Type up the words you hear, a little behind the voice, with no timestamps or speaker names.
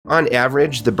on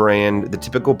average, the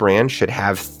typical brand should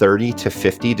have 30 to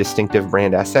 50 distinctive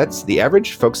brand assets. The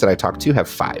average folks that I talk to have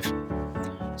 5.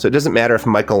 So it doesn't matter if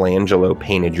Michelangelo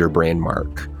painted your brand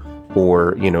mark,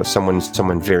 or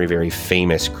someone very, very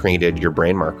famous created your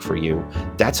brand mark for you.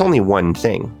 That's only one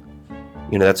thing.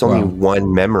 That's only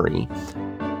one memory.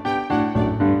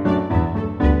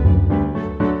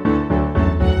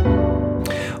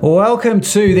 Welcome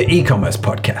to the eCommerce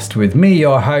Podcast with me,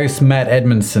 your host, Matt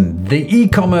Edmondson. The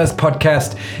eCommerce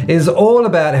Podcast is all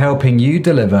about helping you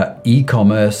deliver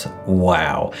e-commerce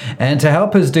wow. And to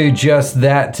help us do just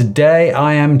that, today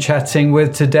I am chatting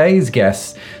with today's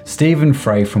guest, Stephen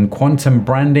Frey from Quantum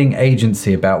Branding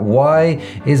Agency, about why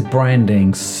is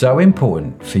branding so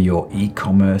important for your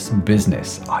e-commerce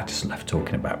business. I just love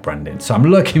talking about branding, so I'm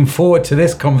looking forward to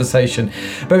this conversation.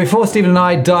 But before Stephen and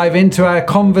I dive into our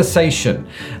conversation,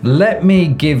 let me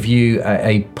give you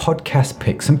a podcast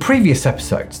pick, some previous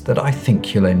episodes that I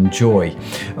think you'll enjoy.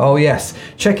 Oh yes,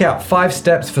 check out 5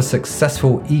 Steps for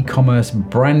Successful E-commerce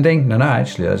Branding. No,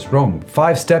 actually that's wrong.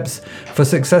 5 Steps for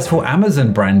Successful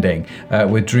Amazon Branding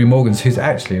with Drew Morgans, who's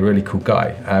actually a really cool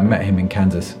guy. I met him in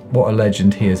Kansas. What a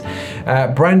legend he is.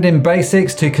 Branding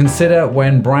Basics to Consider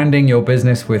When Branding Your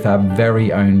Business with our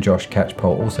very own Josh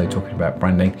Catchpole, also talking about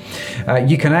branding.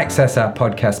 You can access our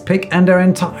podcast pick and our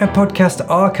entire podcast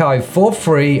archive for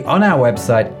free on our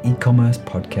website,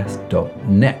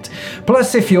 ecommercepodcast.net.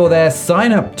 Plus, if you're there,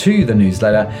 sign up to the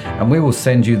newsletter and we will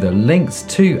send you the links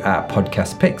to our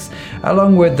podcast picks,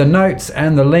 along with the notes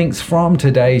and the links from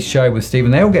today's show with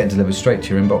Stephen. They all get delivered straight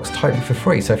to your inbox totally for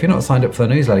free. So if you're not signed up for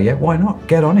the newsletter yet, why not?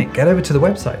 Get on it. Get over to the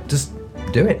website. Just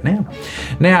do it now.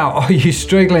 Now, are you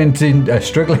struggling to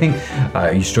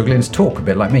talk a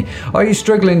bit like me? Are you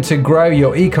struggling to grow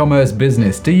your e-commerce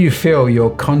business? Do you feel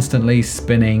you're constantly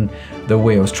spinning the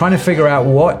wheels, trying to figure out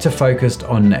what to focus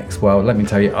on next? Well, let me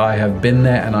tell you, I have been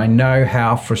there and I know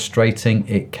how frustrating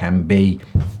it can be.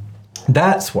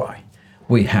 That's why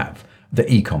we have the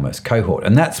e-commerce cohort,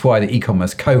 and that's why the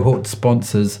e-commerce cohort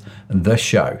sponsors the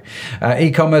show.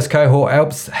 E-commerce cohort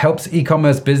helps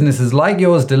e-commerce businesses like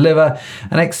yours deliver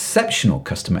an exceptional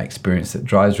customer experience that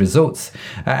drives results.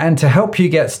 And to help you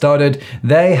get started,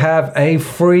 they have a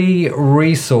free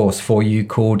resource for you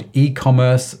called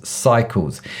e-commerce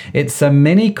cycles. It's a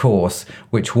mini course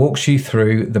which walks you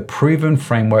through the proven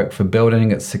framework for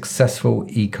building a successful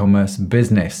e-commerce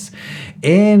business.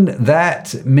 In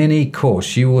that mini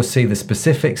course, you will see the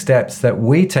specific steps that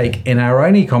we take in our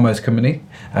own e-commerce company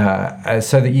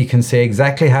so that you can see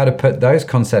exactly how to put those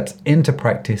concepts into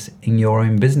practice in your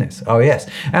own business. Oh yes,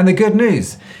 and the good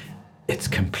news, it's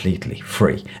completely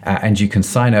free and you can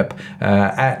sign up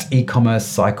at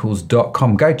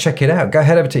ecommercecycles.com. Go check it out. Go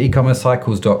head over to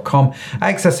ecommercecycles.com,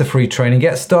 access a free training,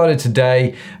 get started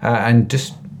today and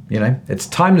just it's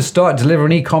time to start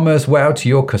delivering e-commerce wow to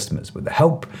your customers with the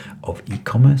help of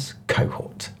e-commerce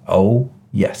cohort. Oh,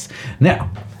 yes.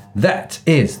 Now, that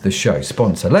is the show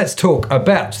sponsor. Let's talk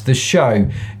about the show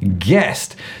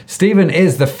guest. Stephen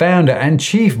is the founder and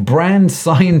chief brand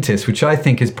scientist, which I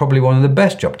think is probably one of the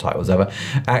best job titles ever,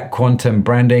 at Quantum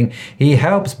Branding. He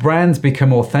helps brands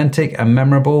become authentic and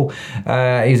memorable.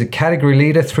 He's a category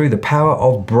leader through the power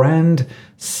of brand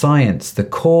science, the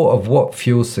core of what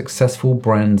fuels successful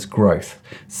brands' growth,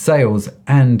 sales,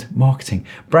 and marketing.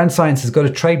 Brand science has got a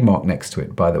trademark next to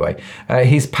it, by the way.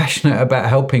 He's passionate about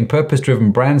helping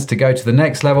purpose-driven brands to go to the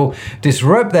next level,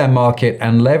 disrupt their market,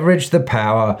 and leverage the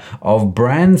power of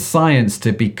brand science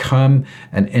to become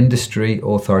an industry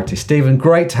authority. Stephen,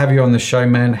 great to have you on the show,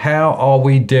 man. How are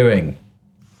we doing?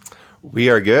 We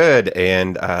are good,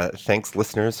 and thanks,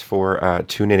 listeners, for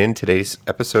tuning in today's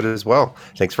episode as well.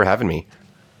 Thanks for having me.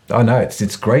 Oh no,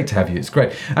 it's great to have you. It's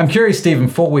great. I'm curious, Stephen,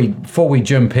 before we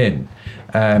jump in.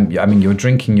 You're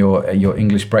drinking your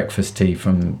English breakfast tea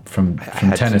from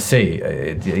Tennessee.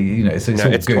 It's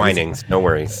good. Twinings. No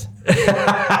worries.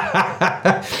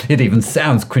 It even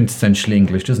sounds quintessentially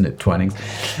English, doesn't it? Twinings.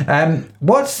 I'm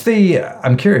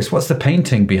curious, what's the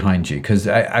painting behind you? Because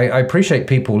I appreciate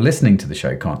people listening to the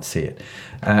show can't see it,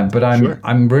 but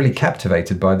I'm really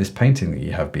captivated by this painting that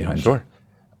you have behind you. Sure.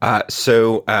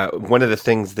 So one of the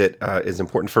things that is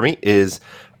important for me is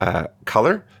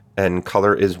color. And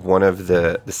color is one of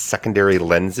the secondary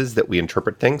lenses that we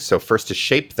interpret things. So first is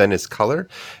shape, then is color.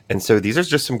 And so these are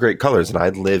just some great colors. And I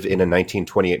live in a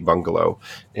 1928 bungalow.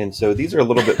 And so these are a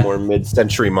little bit more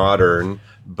mid-century modern,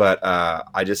 but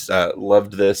I just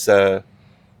loved this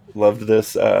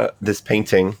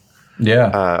painting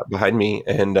behind me.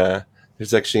 And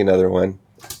there's actually another one.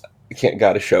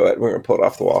 Gotta show it. We're going to pull it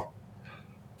off the wall.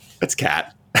 It's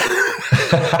Cat.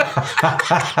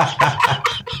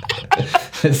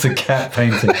 It's a cat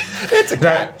painting. It's a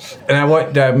cat. Now,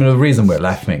 the reason we're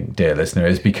laughing, dear listener,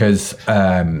 is because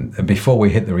before we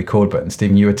hit the record button,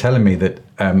 Stephen, you were telling me that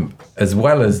as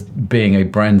well as being a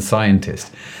brand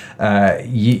scientist,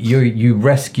 you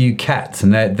rescue cats,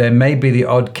 and there may be the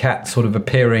odd cat sort of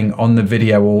appearing on the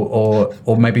video,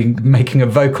 or maybe making a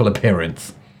vocal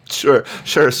appearance. Sure.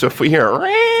 So if we hear,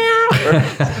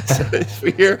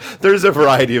 there's a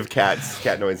variety of cat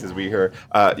noises we hear.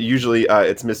 Usually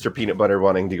it's Mr. Peanut Butter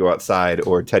wanting to go outside,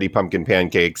 or Teddy Pumpkin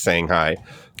Pancakes saying hi.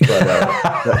 But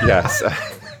yes,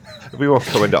 we won't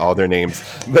go into all their names.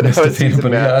 But I was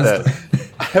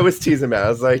teasing Matt. I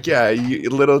was like, yeah,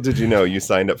 little did you know you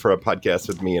signed up for a podcast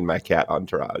with me and my cat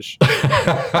entourage.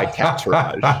 My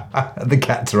cat-tourage. The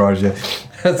cat-tourage, yeah.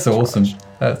 That's awesome.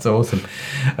 That's awesome.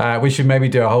 We should maybe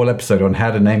do a whole episode on how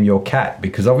to name your cat,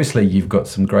 because obviously you've got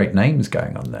some great names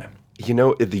going on there. You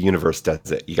know, the universe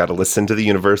does it. You got to listen to the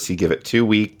universe. You give it 2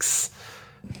 weeks,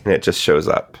 and it just shows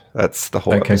up. That's the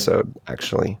whole episode,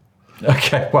 actually.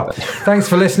 Okay, well, thanks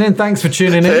for listening. Thanks for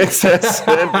tuning in. Thanks.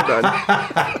 And we're done.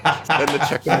 Send the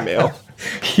check in the mail.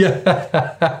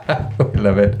 Yeah,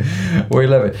 we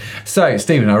love it. So,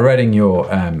 Stephen, I read in your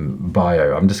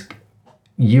bio,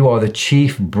 you are the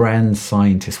chief brand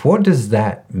scientist. What does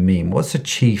that mean? What's a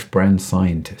chief brand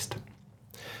scientist?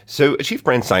 So a chief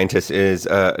brand scientist is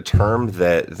a term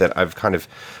that I've kind of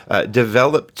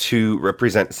developed to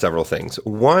represent several things.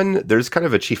 One, there's kind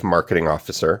of a chief marketing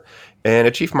officer, and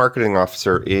a chief marketing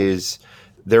officer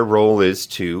their role is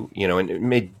to, and it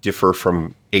may differ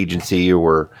from agency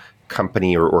or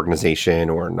company or organization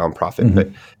or nonprofit,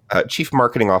 but chief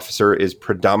marketing officer is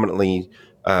predominantly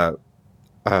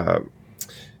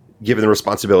given the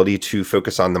responsibility to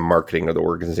focus on the marketing of the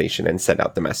organization and send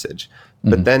out the message.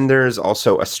 But then there's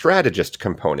also a strategist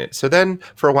component. So then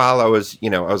for a while I was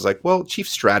like, well, chief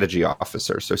strategy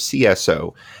officer. So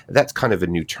CSO, that's kind of a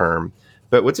new term.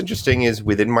 But what's interesting is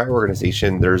within my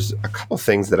organization, there's a couple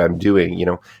things that I'm doing.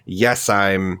 Yes,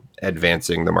 I'm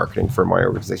advancing the marketing for my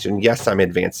organization. Yes, I'm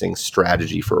advancing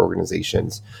strategy for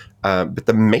organizations. But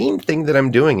the main thing that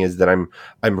I'm doing is that I'm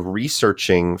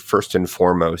researching first and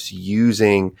foremost,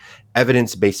 using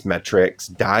evidence-based metrics,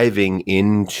 diving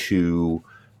into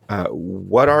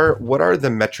what are the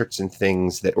metrics and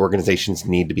things that organizations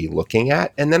need to be looking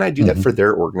at, and then I do that for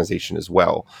their organization as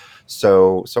well.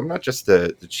 So I'm not just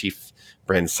the chief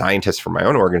brand scientist for my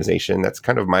own organization. That's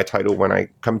kind of my title when I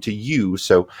come to you.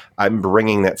 So I'm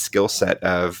bringing that skill set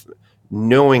of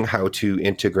knowing how to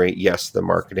integrate, yes, the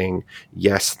marketing,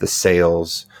 yes, the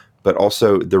sales, but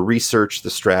also the research,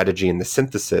 the strategy, and the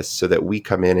synthesis, so that we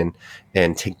come in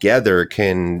and together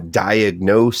can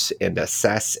diagnose and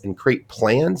assess and create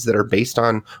plans that are based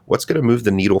on what's going to move the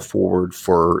needle forward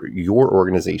for your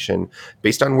organization,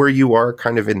 based on where you are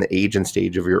kind of in the age and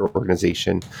stage of your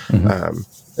organization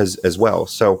as well.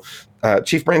 So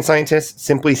Chief Brand Scientist,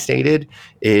 simply stated,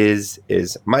 is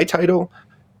my title.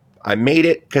 I made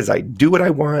it because I do what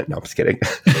I want. No, I'm just kidding.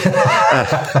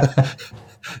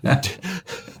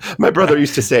 My brother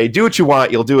used to say, do what you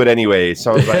want, you'll do it anyway.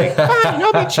 So I was like, fine,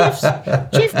 I'll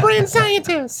be chief brand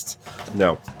scientist.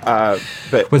 No.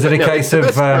 But was it a case of...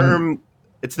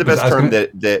 it's the best term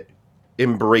that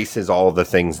embraces all the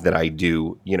things that I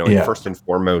do. And first and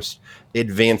foremost,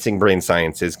 advancing brain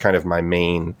science is kind of my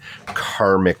main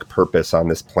karmic purpose on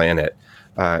this planet.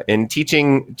 And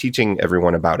teaching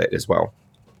everyone about it as well.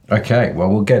 Okay, well,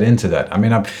 we'll get into that. I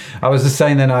mean, I was just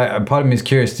saying then, part of me is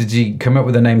curious, did you come up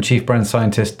with the name Chief Brand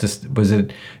Scientist? Was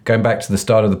it going back to the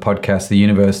start of the podcast, the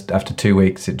universe, after 2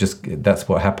 weeks, that's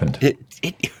what happened? It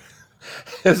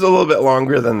was a little bit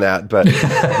longer than that, but it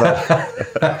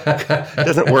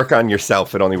doesn't work on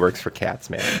yourself. It only works for cats,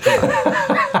 man.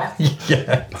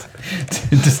 Yeah,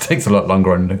 it just takes a lot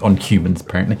longer on humans,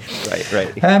 apparently.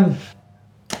 Right.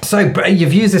 So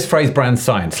you've used this phrase brand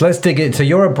science. Let's dig into. So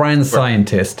you're a brand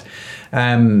scientist,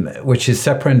 which is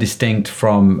separate and distinct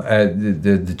from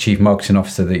the chief marketing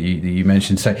officer that you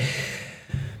mentioned. So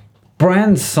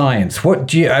brand science. What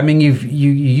do you? I mean, you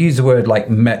use the word like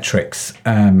metrics.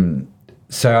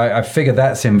 So I figure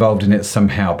that's involved in it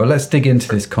somehow. But let's dig into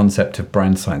this concept of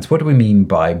brand science. What do we mean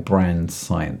by brand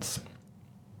science?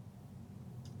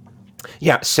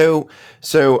 Yeah, so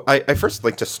I first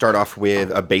like to start off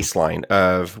with a baseline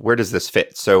of where does this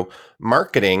fit? So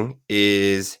marketing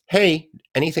is, hey,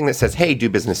 anything that says, hey, do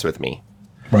business with me.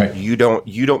 Right. You don't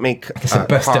make It's the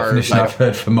best definition I've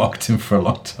heard for marketing for a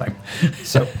long time.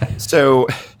 So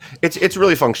it's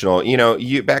really functional.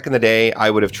 You back in the day,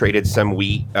 I would have traded some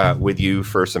wheat with you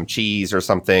for some cheese or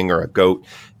something, or a goat.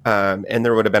 And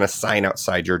there would have been a sign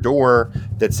outside your door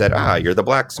that said, you're the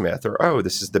blacksmith, or, oh,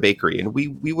 this is the bakery. And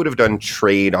we would have done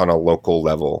trade on a local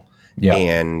level. Yeah.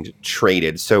 and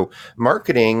traded. So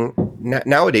marketing,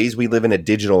 nowadays we live in a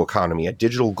digital economy, a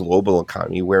digital global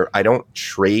economy where I don't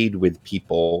trade with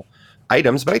people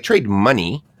items, but I trade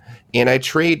money, and I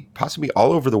trade possibly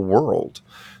all over the world.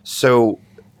 So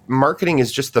marketing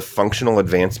is just the functional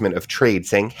advancement of trade,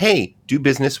 saying, hey, do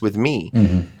business with me.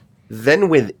 Then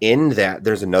within that,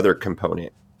 there's another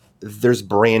component. There's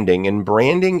branding, and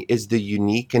branding is the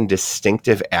unique and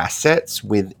distinctive assets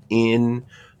within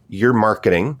your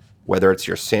marketing, whether it's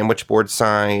your sandwich board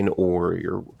sign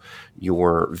or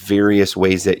your various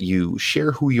ways that you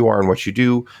share who you are and what you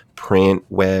do, print,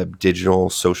 web, digital,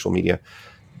 social media.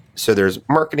 So there's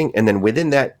marketing, and then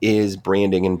within that is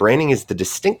branding, and branding is the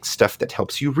distinct stuff that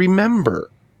helps you remember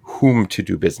whom to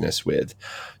do business with.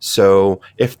 So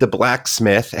if the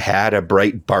blacksmith had a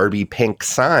bright Barbie pink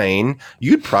sign,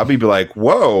 you'd probably be like,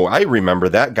 whoa, I remember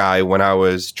that guy when I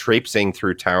was traipsing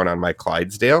through town on my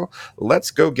Clydesdale.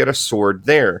 Let's go get a sword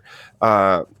there.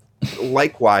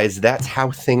 Likewise, that's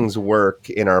how things work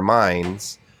in our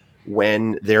minds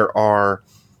when there are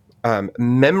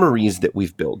memories that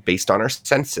we've built based on our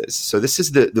senses. So this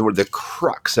is the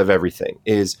crux of everything,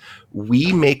 is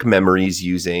we make memories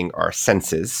using our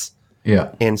senses.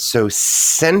 Yeah. And so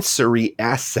sensory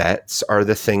assets are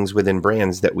the things within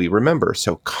brands that we remember.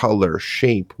 So color,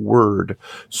 shape, word,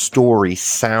 story,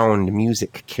 sound,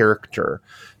 music, character,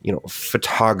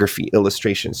 photography,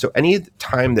 illustration. So any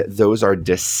time that those are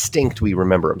distinct, we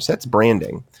remember them. So that's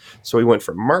branding. So we went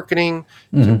from marketing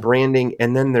to branding,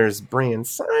 and then there's brand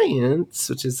science,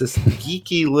 which is this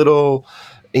geeky little,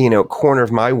 corner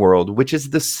of my world, which is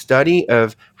the study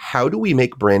of how do we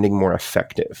make branding more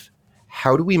effective?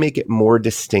 How do we make it more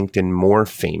distinct and more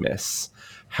famous?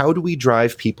 How do we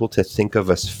drive people to think of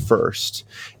us first?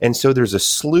 And so there's a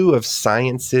slew of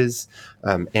sciences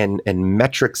and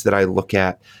metrics that I look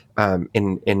at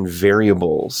in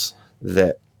variables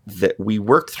that we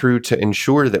work through to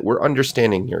ensure that we're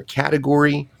understanding your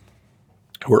category,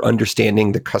 we're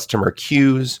understanding the customer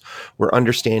cues, we're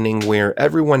understanding where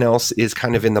everyone else is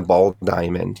kind of in the ball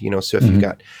diamond. So if you've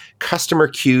got customer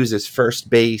cues as first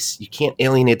base, you can't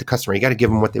alienate the customer. You got to give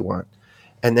them what they want.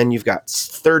 And then you've got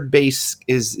third base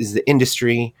is the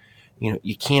industry.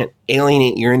 You can't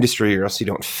alienate your industry or else you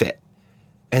don't fit.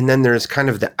 And then there's kind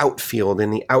of the outfield,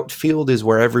 and the outfield is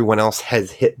where everyone else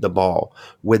has hit the ball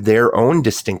with their own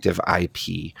distinctive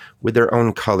IP, with their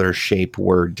own color, shape,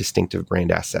 word, distinctive brand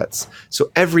assets.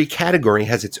 So every category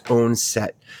has its own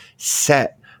set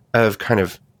of kind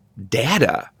of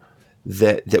data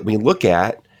that we look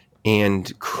at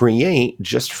and create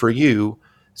just for you,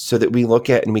 so that we look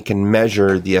at and we can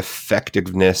measure the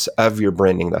effectiveness of your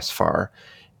branding thus far.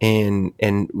 And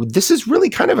this is really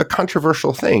kind of a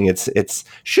controversial thing. It's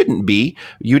shouldn't be.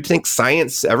 You'd think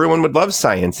science, everyone would love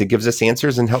science. It gives us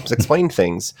answers and helps explain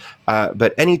things.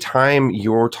 But anytime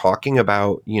you're talking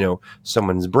about,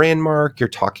 someone's brand mark, you're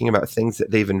talking about things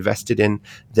that they've invested in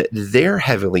that they're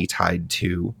heavily tied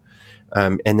to.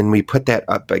 And then we put that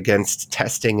up against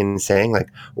testing and saying like,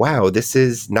 wow, this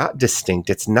is not distinct.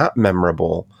 It's not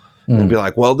memorable. And be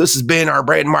like, well, this has been our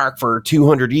brand mark for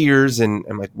 200 years. And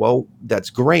I'm like, well, that's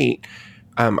great.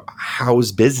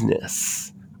 How's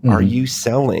business? Are you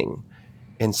selling?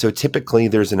 And so typically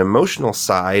there's an emotional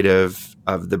side of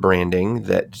the branding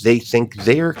that they think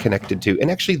they're connected to. And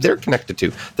actually they're connected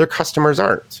to. Their customers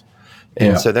aren't.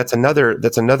 And so that's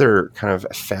another kind of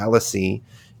fallacy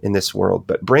in this world.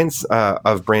 But brands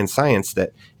of brand science,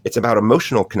 that it's about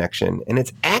emotional connection. And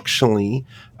it's actually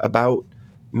about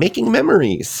making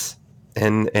memories.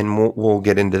 And we'll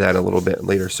get into that a little bit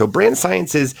later. So brand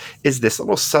science is this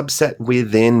little subset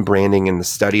within branding and the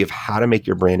study of how to make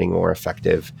your branding more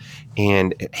effective.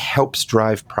 And it helps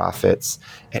drive profits.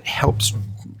 It helps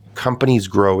companies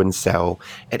grow and sell.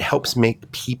 It helps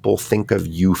make people think of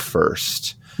you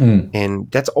first.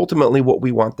 And that's ultimately what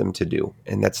we want them to do.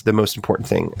 And that's the most important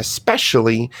thing,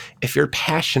 especially if you're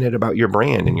passionate about your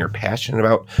brand and you're passionate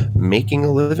about making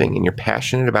a living and you're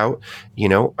passionate about,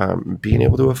 being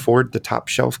able to afford the top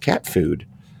shelf cat food,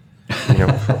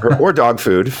 or dog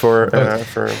food for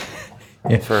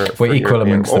equal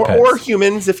amongst the pets. Or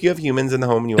humans, if you have humans in the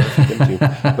home and you want to feed them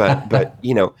too. But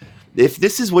if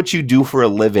this is what you do for a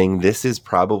living, this is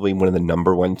probably one of the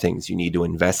number one things you need to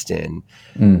invest in.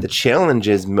 The challenge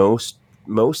is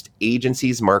most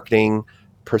agencies, marketing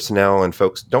personnel, and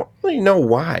folks don't really know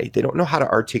why. They don't know how to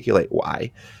articulate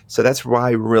why. So that's why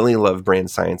I really love brand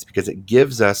science, because it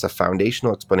gives us a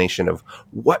foundational explanation of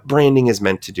what branding is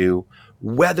meant to do,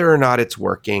 whether or not it's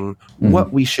working,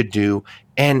 what we should do,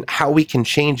 and how we can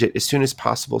change it as soon as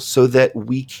possible so that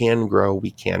we can grow,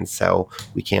 we can sell,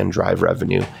 we can drive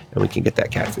revenue, and we can get that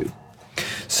cat food.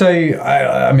 So,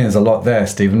 I mean, there's a lot there,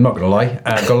 Steve. I'm not going to lie.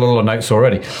 I've got a lot of notes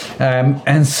already.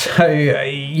 And so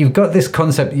you've got this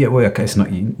concept. Yeah, well, okay, it's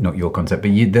not your concept,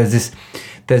 but there's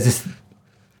this.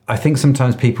 I think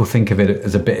sometimes people think of it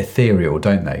as a bit ethereal,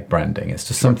 don't they? Branding. It's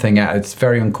just something. It's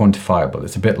very unquantifiable.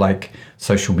 It's a bit like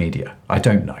social media. I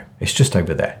don't know. It's just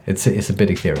over there. It's a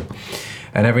bit ethereal.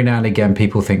 And every now and again,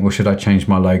 people think, well, should I change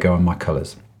my logo and my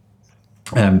colours?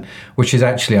 Which is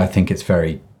actually, I think, it's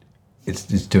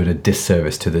doing a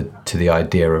disservice to the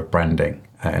idea of branding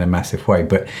in a massive way.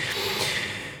 But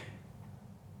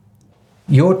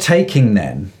you're taking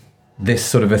then this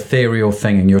sort of ethereal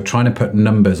thing and you're trying to put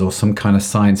numbers or some kind of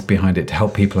science behind it to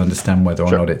help people understand whether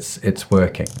or not it's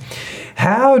working.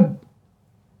 How,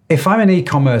 if I'm an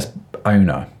e-commerce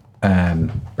owner,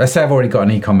 let's say I've already got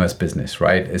an e-commerce business,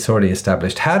 right? It's already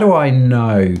established. How do I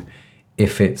know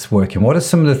if it's working? What are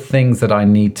some of the things that I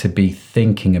need to be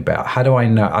thinking about? How do I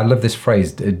know? I love this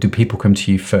phrase. Do people come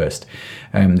to you first?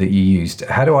 That you used.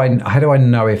 How do I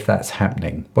know if that's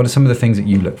happening? What are some of the things that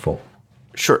you look for?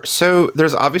 Sure. So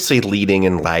there's obviously leading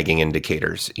and lagging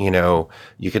indicators. You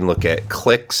can look at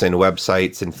clicks and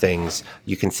websites and things.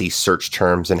 You can see search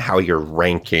terms and how you're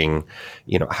ranking,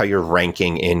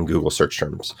 in Google search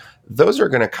terms. Those are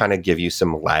going to kind of give you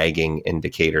some lagging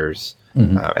indicators.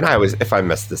 Mm-hmm. And if I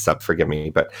mess this up, forgive me,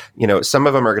 but some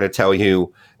of them are going to tell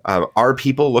you, are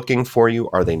people looking for you?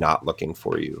 Are they not looking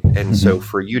for you? And so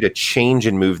for you to change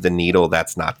and move the needle,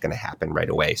 that's not going to happen right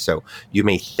away. So you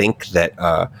may think that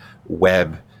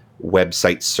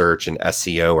website search and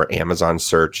SEO or Amazon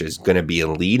search is going to be a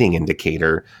leading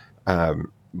indicator,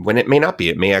 when it may not be.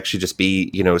 It may actually just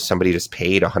be, somebody just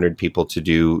paid 100 people to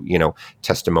do,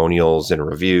 testimonials and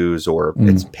reviews, or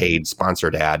it's paid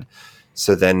sponsored ad.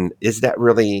 So then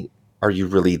are you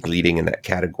really leading in that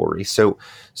category? So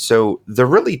the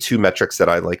really two metrics that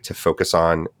I like to focus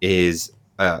on is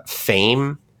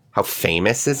fame. How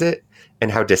famous is it?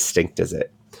 And how distinct is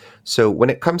it? So when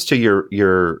it comes to your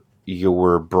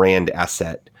brand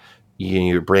asset,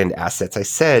 your brand assets, I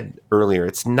said earlier,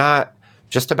 it's not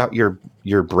just about your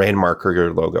brand mark or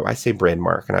your logo. I say brand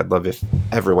mark, and I'd love if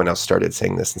everyone else started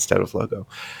saying this instead of logo.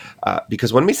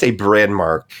 Because when we say brand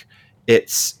mark,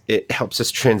 it helps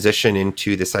us transition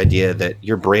into this idea that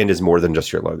your brand is more than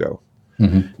just your logo.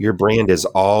 Mm-hmm. Your brand is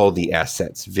all the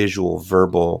assets: visual,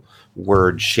 verbal,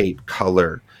 word, shape,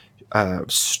 color,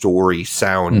 story,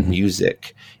 sound,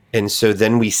 music. And so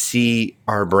then we see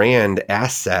our brand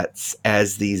assets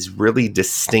as these really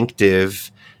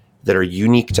distinctive, that are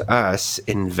unique to us,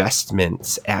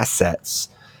 investments, assets,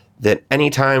 that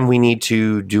anytime we need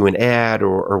to do an ad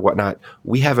or whatnot,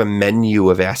 we have a menu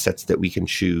of assets that we can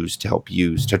choose to help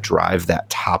use to drive that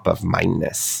top of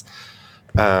mindness.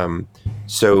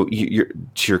 So to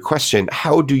your question,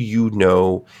 how do you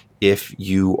know if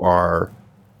you are,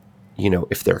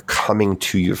 if they're coming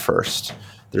to you first?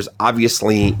 There's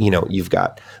obviously, you've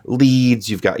got leads,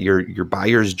 you've got your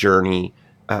buyer's journey,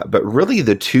 but really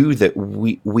the two that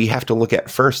we have to look at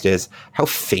first is how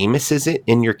famous is it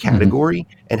in your category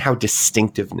and how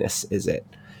distinctiveness is it?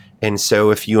 And so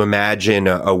if you imagine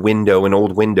an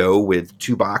old window with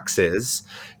two boxes,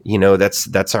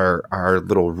 that's our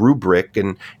little rubric,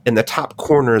 and in the top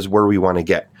corner is where we want to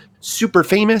get super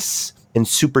famous and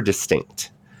super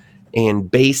distinct. And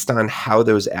based on how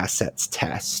those assets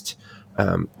test,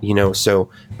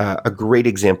 a great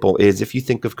example is if you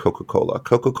think of Coca-Cola.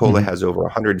 Coca-Cola has over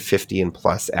 150 and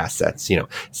plus assets,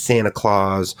 Santa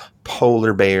Claus,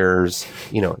 polar bears,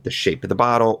 the shape of the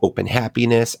bottle, open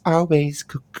happiness, always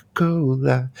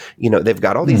Coca-Cola. They've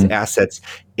got all these assets,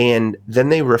 and then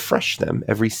they refresh them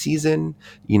every season.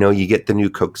 You get the new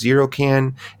Coke Zero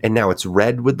can, and now it's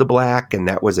red with the black, and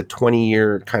that was a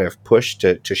 20-year kind of push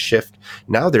to shift.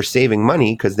 Now they're saving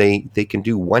money because they can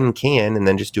do one can and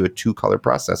then just do a 2-color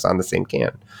process on the same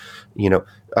can.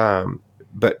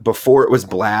 But before it was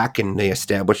black, and they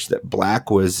established that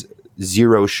black was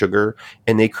zero sugar,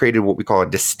 and they created what we call a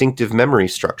distinctive memory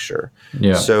structure.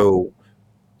 Yeah.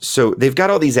 So they've got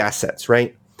all these assets,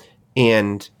 right?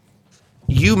 And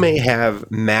you may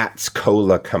have Matt's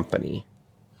Cola Company,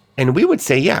 and we would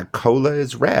say, yeah, cola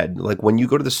is red. Like when you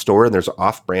go to the store and there's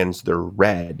off brands, they're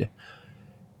red.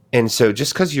 And so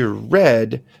just because you're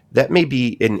red, that may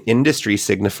be an industry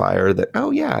signifier that, oh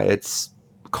yeah, it's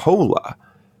cola.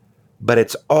 But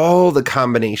it's all the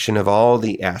combination of all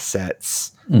the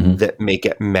assets that make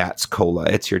it Matt's Cola.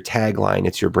 It's your tagline,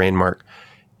 it's your brand mark.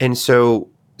 And so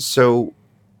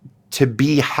to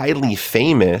be highly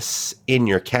famous in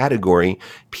your category,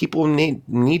 people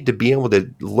need to be able to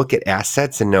look at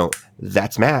assets and know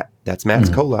that's Matt's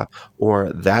Cola,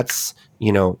 or that's,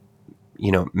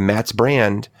 Matt's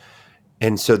brand.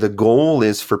 And so the goal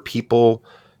is for people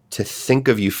to think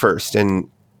of you first, and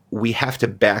we have to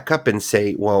back up and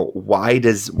say, well, why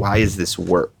is this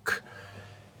work?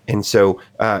 And so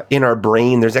in our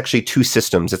brain, there's actually two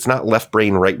systems. It's not left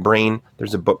brain, right brain.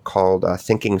 There's a book called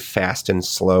Thinking Fast and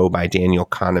Slow by Daniel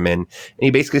Kahneman. And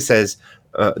he basically says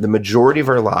the majority of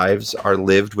our lives are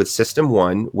lived with system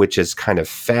one, which is kind of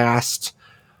fast,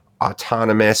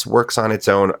 autonomous, works on its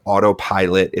own,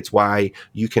 autopilot. It's why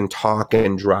you can talk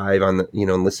and drive on the,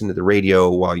 and listen to the radio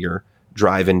while you're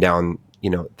driving down,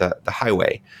 the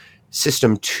highway.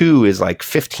 System two is like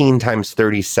 15 times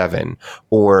 37,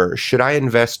 or should I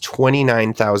invest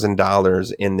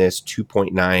 $29,000 in this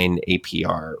 2.9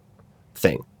 APR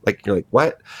thing? Like, you're like,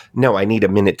 what? No, I need a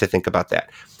minute to think about that.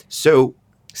 So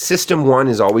system one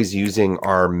is always using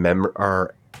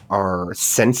our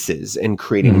senses and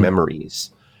creating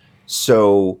memories.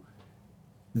 So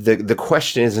the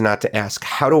question is not to ask,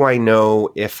 how do I know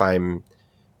if I'm,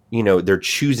 they're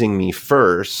choosing me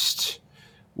first?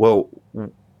 Well,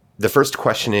 the first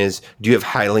question is, do you have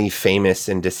highly famous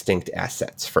and distinct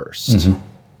assets first?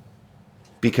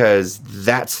 Because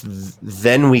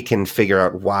then we can figure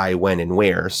out why, when, and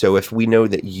where. So if we know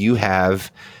that you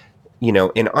have,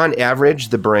 and on average,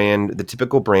 the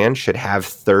typical brand should have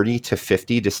 30 to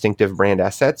 50 distinctive brand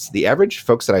assets. The average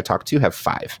folks that I talk to have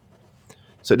 5.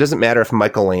 So it doesn't matter if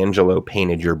Michelangelo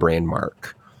painted your brand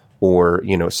mark, or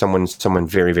someone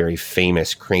very, very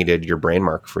famous created your brand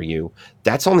mark for you.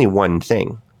 That's only one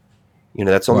thing.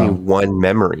 That's only one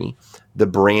memory. The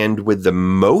brand with the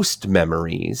most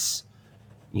memories,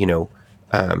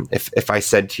 if I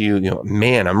said to you,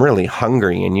 man, I'm really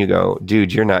hungry, and you go,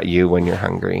 dude, you're not you when you're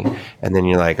hungry. And then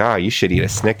you're like, oh, you should eat a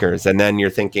Snickers. And then you're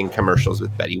thinking commercials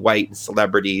with Betty White and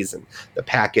celebrities and the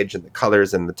package and the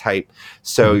colors and the type.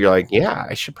 So you're like, yeah,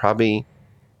 I should probably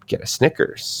get a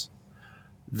Snickers.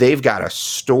 They've got a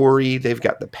story. They've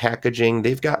got the packaging.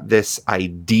 They've got this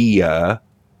idea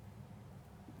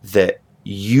that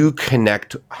you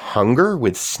connect hunger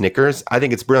with Snickers. I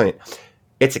think it's brilliant.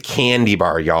 It's a candy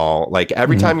bar, y'all. Like,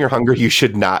 every time you're hungry, you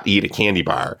should not eat a candy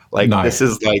bar. Like, no, this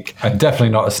is like... definitely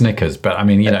not a Snickers, but I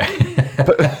mean,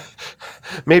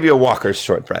 maybe a Walker's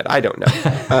shortbread. I don't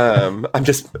know. I'm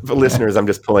just, for listeners, I'm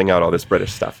just pulling out all this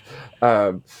British stuff.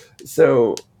 I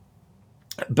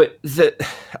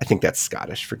think that's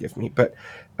Scottish, forgive me. But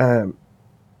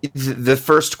the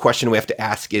first question we have to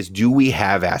ask is, do we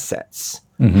have assets?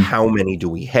 How many do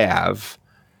we have?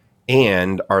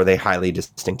 And are they highly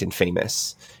distinct and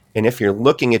famous? And if you're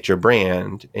looking at your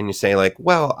brand and you say, like,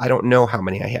 well, I don't know how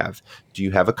many I have. Do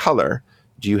you have a color?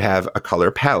 Do you have a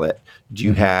color palette? Do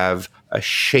you have a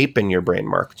shape in your brand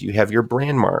mark? Do you have your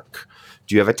brand mark?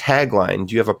 Do you have a tagline?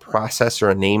 Do you have a process or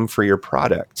a name for your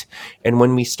product? And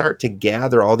when we start to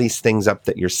gather all these things up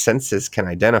that your senses can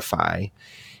identify,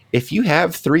 if you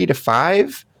have 3 to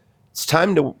 5, it's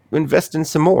time to invest in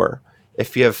some more.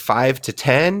 If you have 5 to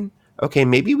 10, okay,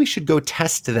 maybe we should go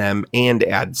test them and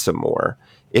add some more.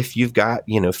 If you've got,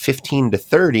 15 to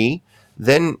 30,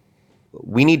 then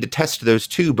we need to test those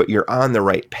too, but you're on the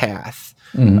right path.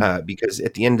 Because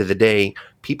at the end of the day,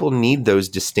 people need those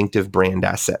distinctive brand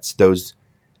assets, those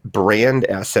brand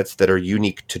assets that are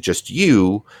unique to just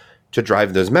you, to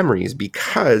drive those memories,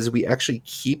 because we actually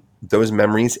keep those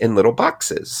memories in little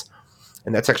boxes.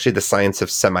 And that's actually the science of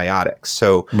semiotics.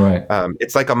 So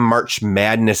it's like a March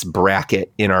Madness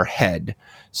bracket in our head.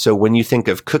 So when you think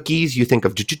of cookies, you think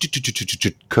of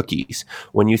cookies.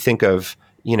 When you think of,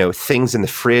 things in the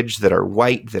fridge that are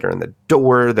white, that are in the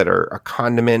door, that are a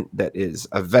condiment, that is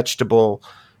a vegetable,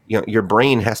 your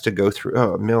brain has to go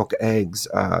through, milk, eggs,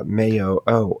 mayo,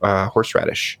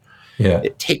 horseradish. Yeah.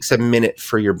 It takes a minute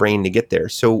for your brain to get there.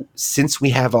 So since we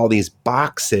have all these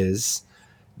boxes,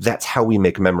 that's how we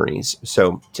make memories.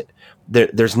 So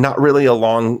there's not really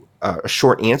a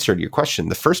short answer to your question.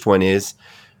 The first one is,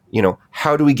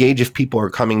 how do we gauge if people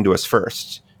are coming to us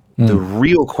first? The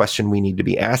real question we need to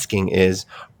be asking is,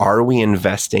 are we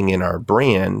investing in our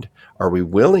brand? Are we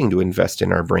willing to invest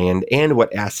in our brand? And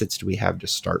what assets do we have to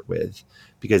start with?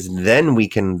 Because then we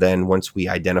can once we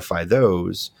identify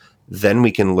those, then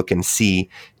we can look and see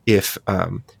if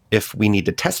we need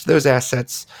to test those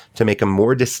assets to make them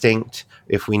more distinct,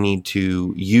 if we need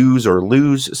to use or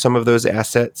lose some of those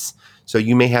assets. So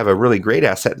you may have a really great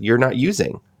asset you're not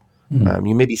using.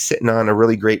 You may be sitting on a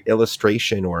really great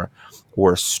illustration or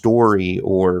a story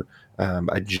or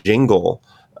a jingle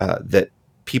that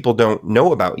people don't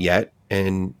know about yet,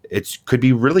 and it could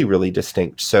be really, really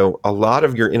distinct. So a lot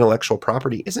of your intellectual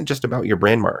property isn't just about your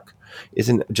brand mark,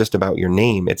 isn't just about your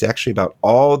name. It's actually about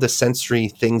all the sensory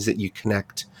things that you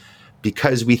connect,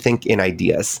 because we think in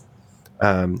ideas,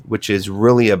 which is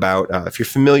really about, if you're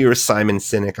familiar with Simon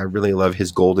Sinek, I really love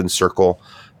his golden circle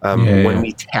Yeah, When yeah.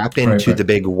 we tap Very, into very. the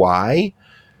big why,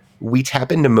 we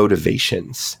tap into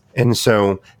motivations. And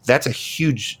so that's a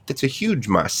huge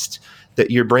must,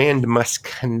 that your brand must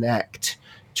connect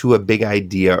to a big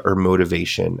idea or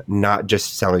motivation, not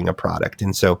just selling a product.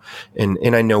 And so, and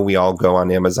I know we all go on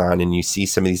Amazon and you see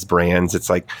some of these brands, it's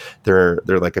like they're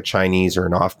like a Chinese or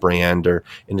an off brand, or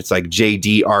and it's like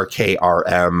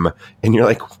JDRKRM, and you're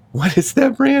like, what is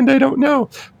that brand? I don't know.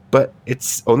 But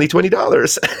it's only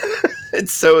 $20. And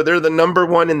so they're the number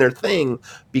one in their thing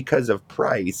because of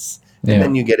price. And Yeah.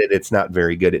 then you get it, it's not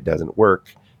very good, it doesn't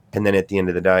work. And then at the end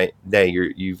of the day,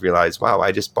 you've realized, wow,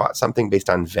 I just bought something based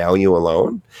on value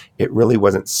alone. It really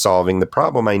wasn't solving the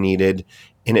problem I needed.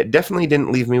 And it definitely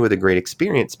didn't leave me with a great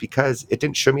experience because it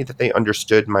didn't show me that they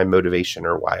understood my motivation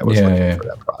or why I was Yeah, looking yeah, for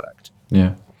that product.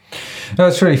 yeah. No,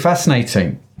 it's really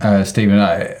fascinating, Stephen.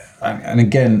 And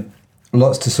again,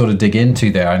 lots to sort of dig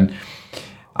into there. And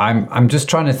I'm just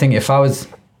trying to think,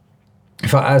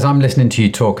 as I'm listening to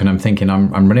you talk and I'm thinking,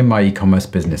 I'm running my e-commerce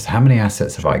business, how many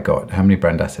assets have I got? How many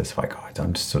brand assets have I got?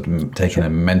 I'm just sort of taking a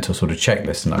mental sort of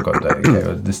checklist, and I've got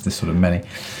this sort of many.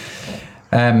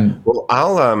 Well,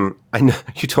 I know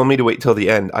you told me to wait till the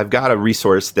end. I've got a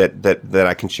resource that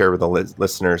I can share with the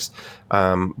listeners,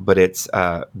 but it's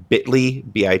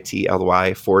bit.ly/brand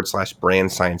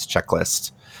science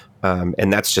checklist.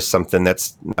 And that's just something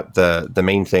that's not the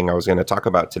main thing I was going to talk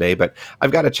about today, but I've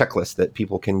got a checklist that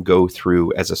people can go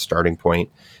through as a starting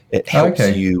point. It helps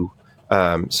you.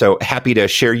 So happy to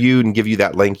share you and give you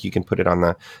that link. You can put it on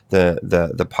the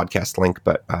podcast link,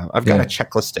 but I've got a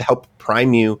checklist to help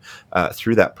prime you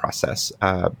through that process.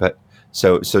 But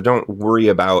so don't worry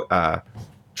about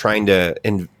trying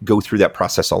to go through that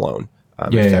process alone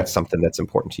if that's something that's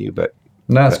important to you. But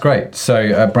no, that's great.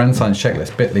 So brand science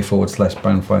checklist,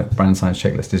 bit.ly/brand science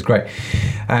checklist is great.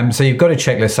 So you've got a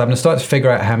checklist. So I'm going to start to figure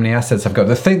out how many assets I've got.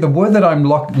 The word that I'm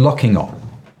locking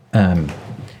on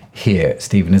here,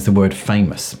 Stephen, is the word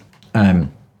famous.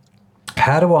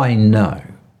 How do I know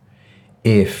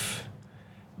if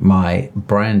my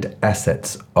brand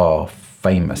assets are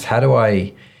famous? How do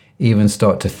I even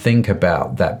start to think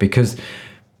about that? Because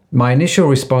my initial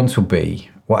response will be,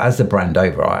 well, as the brand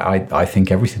owner, I think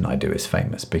everything I do is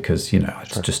famous because,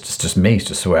 it's just me. It's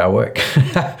just the way I work.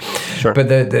 Sure.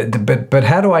 But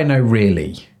how do I know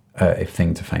really if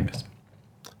things are famous?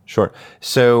 Sure.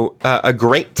 So a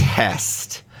great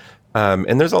test,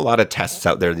 and there's a lot of tests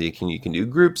out there that you can do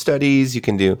group studies. You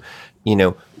can do,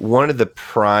 one of the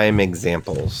prime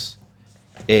examples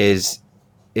is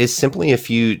simply if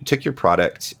you took your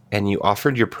product and you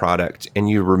offered your product and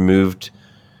you removed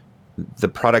the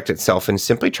product itself and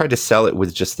simply tried to sell it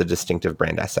with just the distinctive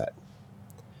brand asset.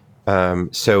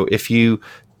 So if you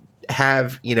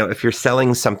have, if you're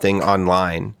selling something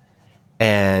online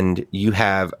and you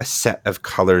have a set of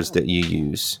colors that you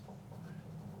use,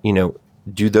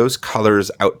 do those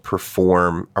colors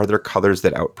outperform? Are there colors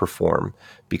that outperform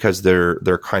because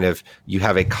they're kind of, you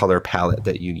have a color palette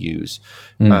that you use?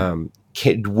 Do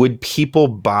people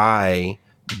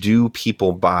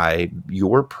buy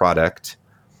your product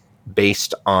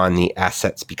based on the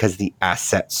assets because the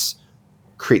assets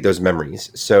create those memories?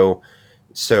 So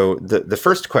the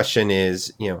first question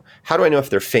is, how do I know if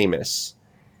they're famous?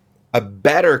 A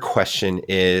better question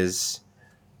is,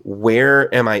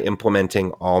 where am I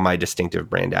implementing all my distinctive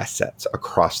brand assets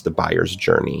across the buyer's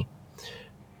journey?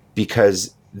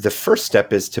 Because the first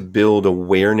step is to build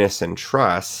awareness and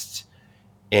trust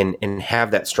and have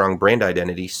that strong brand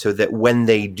identity so that when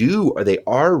they do or they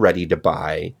are ready to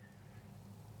buy,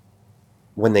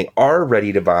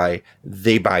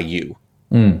 they buy you.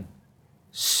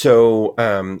 So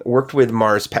worked with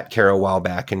Mars Pet Care a while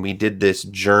back, and we did this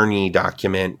journey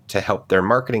document to help their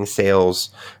marketing,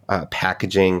 sales,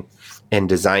 packaging, and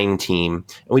design team.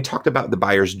 And we talked about the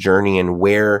buyer's journey and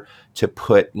where to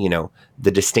put,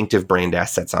 the distinctive brand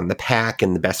assets on the pack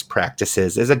and the best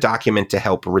practices as a document to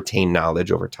help retain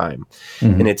knowledge over time.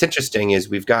 And it's interesting is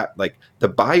we've got like the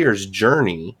buyer's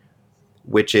journey,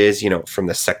 which is, from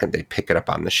the second they pick it up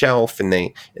on the shelf, and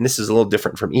this is a little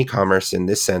different from e-commerce in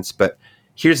this sense, but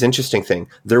here's the interesting thing.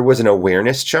 There was an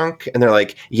awareness chunk, and they're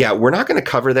like, yeah, we're not going to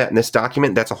cover that in this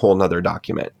document. That's a whole nother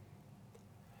document.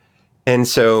 And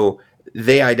so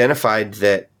they identified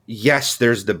that, yes,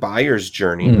 there's the buyer's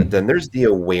journey, but then there's the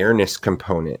awareness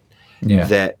component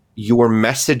that your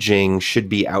messaging should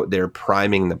be out there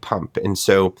priming the pump. And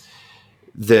so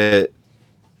the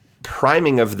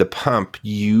priming of the pump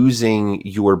using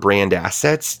your brand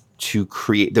assets to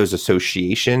create those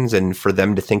associations and for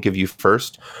them to think of you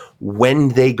first when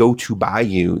they go to buy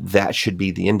you, that should be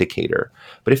the indicator.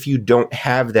 But if you don't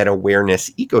have that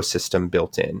awareness ecosystem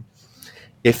built in,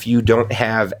 if you don't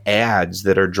have ads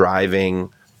that are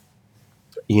driving,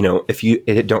 if you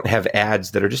don't have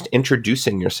ads that are just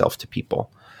introducing yourself to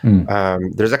people.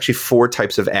 There's actually 4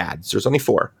 types of ads. There's only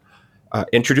 4.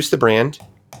 Introduce the brand,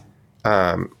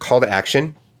 call to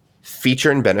action,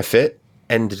 feature and benefit,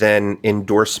 and then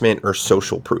endorsement or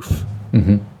social proof.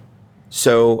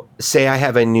 So say I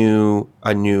have a new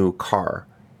car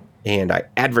and I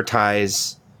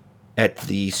advertise at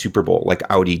the Super Bowl like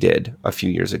Audi did a few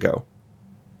years ago.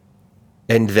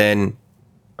 And then,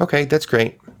 okay, that's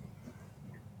great.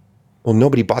 Well,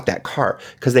 nobody bought that car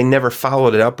because they never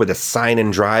followed it up with a sign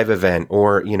and drive event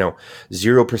or, 0%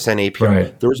 APR.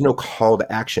 Right. There was no call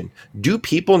to action. Do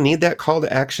people need that call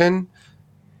to action?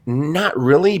 Not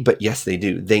really, but yes, they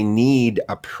do. They need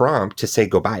a prompt to say,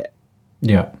 go buy it.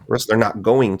 Yeah. Or else they're not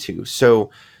going to. So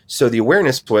the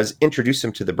awareness was introduce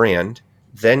them to the brand,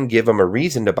 then give them a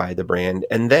reason to buy the brand.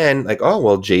 And then like, oh,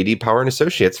 well, JD Power and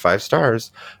Associates, 5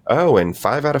 stars. Oh, and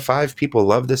 5 out of 5 people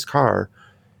love this car.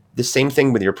 The same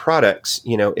thing with your products.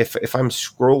 If I'm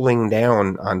scrolling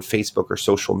down on Facebook or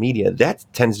social media, that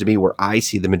tends to be where I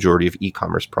see the majority of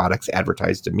e-commerce products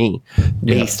advertised to me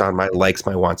based on my likes,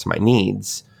 my wants, my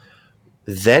needs.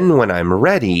 Then when I'm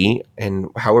ready, and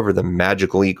however the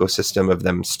magical ecosystem of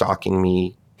them stalking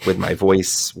me with my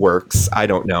voice works, I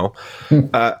don't know.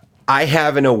 I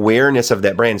have an awareness of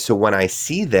that brand. So when I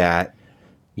see that,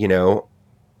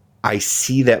 I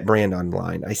see that brand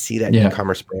online. I see that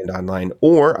e-commerce brand online,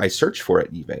 or I search for it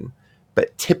even.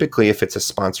 But typically, if it's a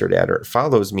sponsored ad or it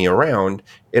follows me around,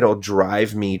 it'll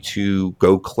drive me to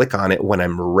go click on it when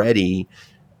I'm ready.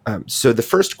 So the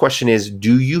first question is,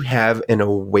 do you have an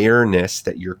awareness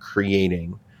that you're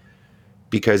creating?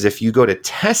 Because if you go to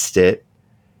test it,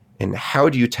 and how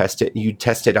do you test it? You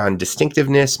test it on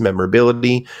distinctiveness,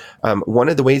 memorability. One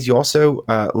of the ways you also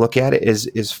look at it is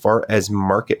as far as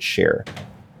market share.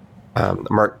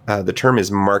 The term is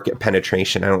market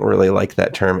penetration. I don't really like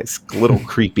that term. It's a little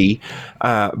creepy.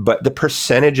 But the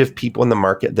percentage of people in the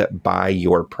market that buy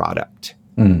your product.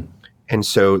 And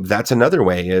so that's another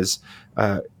way is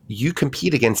you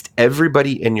compete against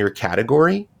everybody in your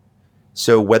category.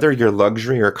 So whether you're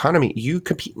luxury or economy, you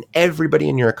compete in everybody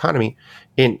in your economy,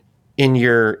 in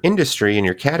your industry, in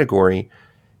your category,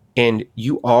 and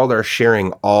you all are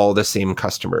sharing all the same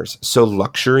customers. So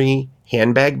luxury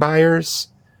handbag buyers,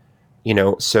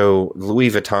 so Louis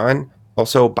Vuitton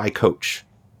also buy Coach.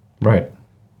 Right.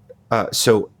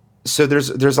 So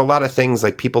there's a lot of things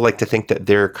like people like to think that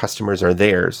their customers are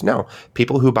theirs. No,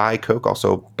 people who buy Coke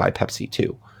also buy Pepsi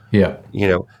too. Yeah.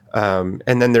 And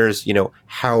then there's,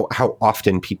 how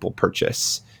often people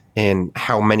purchase and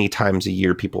how many times a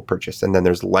year people purchase. And then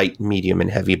there's light, medium, and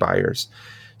heavy buyers.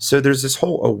 So there's this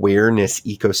whole awareness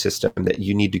ecosystem that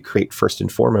you need to create first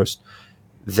and foremost,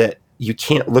 that you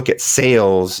can't look at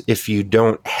sales if you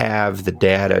don't have the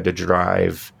data to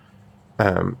drive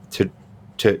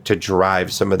to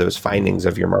drive some of those findings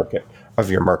of your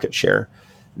market share.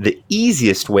 The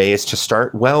easiest way is to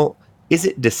start, well, is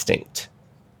it distinct?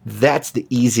 That's the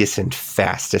easiest and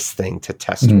fastest thing to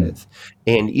test with.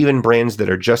 And even brands that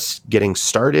are just getting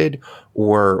started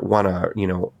or want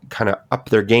to, kind of up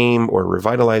their game or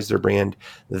revitalize their brand,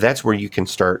 that's where you can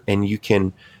start, and you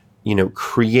can,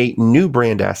 create new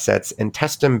brand assets and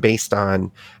test them based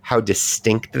on how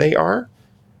distinct they are.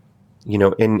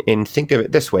 And think of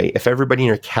it this way. If everybody in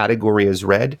your category is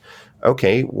red,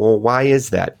 okay, well, why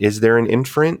is that? Is there an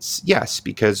inference? Yes,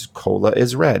 because cola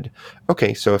is red.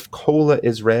 Okay, so if cola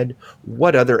is red,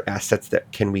 what other assets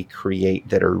that can we create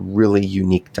that are really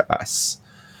unique to us?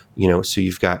 So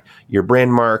you've got your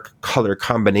brand mark, color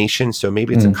combination. So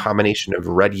maybe it's a combination of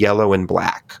red, yellow, and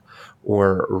black,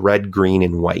 or red, green,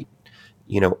 and white.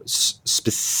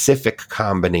 Specific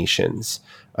combinations,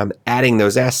 adding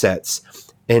those assets.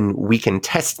 And we can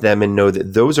test them and know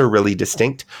that those are really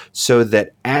distinct, so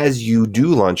that as you do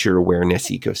launch your awareness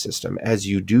ecosystem, as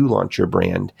you do launch your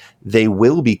brand, they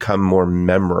will become more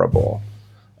memorable,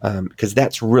 because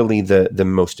that's really the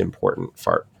most important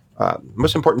part.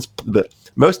 Most important part.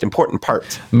 Most important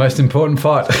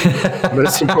part.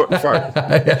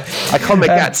 I called my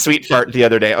cat Sweet Fart the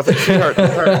other day. I was like, Sweetheart.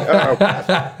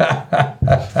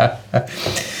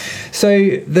 So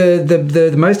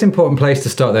the most important place to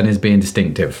start then is being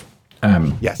distinctive.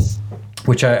 Yes.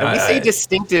 Which we say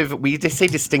distinctive. We just say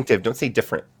distinctive. Don't say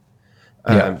different.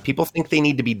 People think they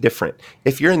need to be different.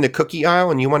 If you're in the cookie aisle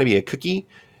and you want to be a cookie,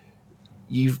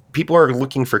 people are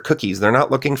looking for cookies. They're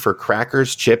not looking for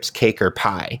crackers, chips, cake, or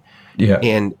pie. Yeah.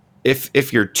 And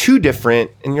if you're too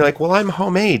different and you're like, well, I'm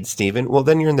homemade, Stephen, well,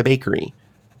 then you're in the bakery.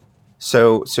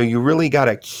 So you really got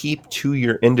to keep to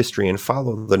your industry and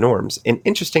follow the norms. And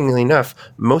interestingly enough,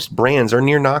 most brands are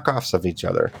near knockoffs of each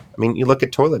other. I mean, you look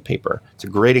at toilet paper. It's a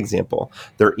great example.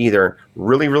 They're either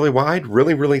really, really wide,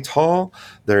 really, really tall.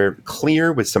 They're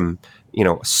clear with some,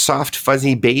 soft,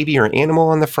 fuzzy baby or animal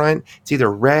on the front. It's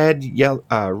either red,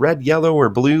 yellow, or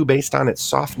blue based on its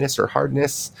softness or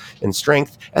hardness and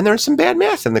strength. And there's some bad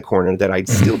math in the corner that I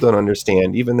still don't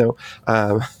understand, even though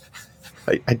I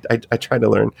try to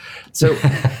learn. So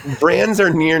brands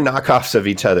are near knockoffs of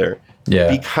each other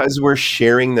because we're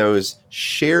sharing those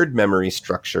shared memory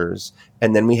structures.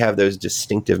 And then we have those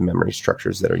distinctive memory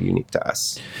structures that are unique to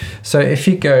us. So if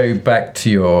you go back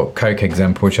to your Coke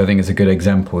example, which I think is a good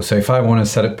example. So if I want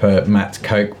to set up a Matt's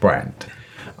Coke brand,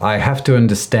 I have to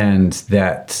understand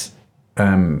that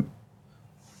the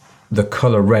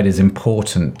color red is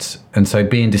important. And so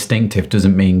being distinctive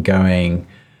doesn't mean going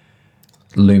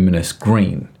luminous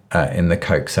green in the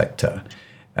Coke sector.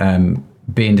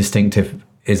 Being distinctive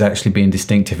is actually being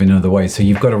distinctive in other ways. So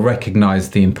you've got to recognize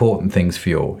the important things for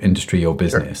your industry, your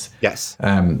business. Sure. Yes.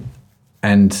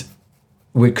 And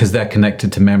because they're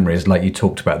connected to memories, like you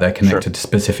talked about, they're connected to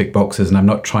specific boxes, and I'm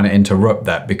not trying to interrupt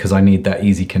that because I need that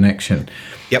easy connection.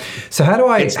 Yep. So how do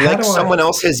I? It's like someone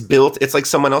else has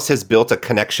built a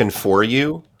connection for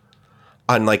you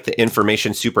on like the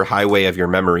information superhighway of your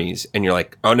memories, and you're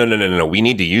like, oh no, we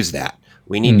need to use that.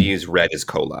 We need to use red as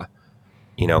cola.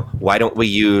 Why don't we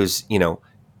use,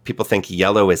 people think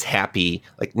yellow is happy.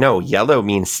 Like, no, yellow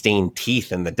means stained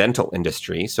teeth in the dental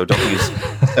industry. So don't use.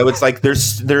 So it's like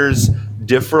there's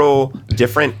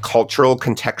different cultural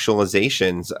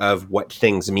contextualizations of what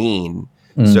things mean.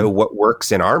 So what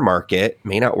works in our market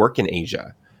may not work in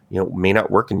Asia. May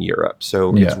not work in Europe.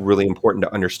 So it's really important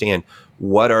to understand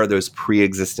what are those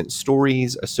pre-existent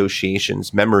stories,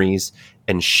 associations, memories,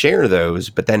 and share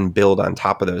those, but then build on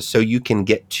top of those so you can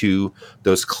get to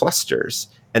those clusters.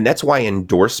 And that's why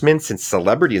endorsements and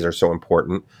celebrities are so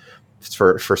important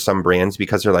for some brands,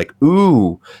 because they're like,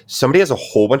 ooh, somebody has a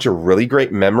whole bunch of really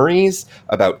great memories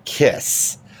about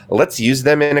Kiss. Let's use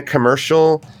them in a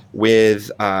commercial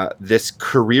with this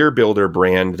career builder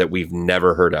brand that we've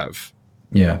never heard of.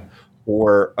 Yeah.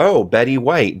 Or, Betty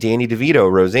White, Danny DeVito,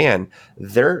 Roseanne,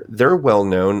 they're well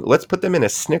known. Let's put them in a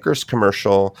Snickers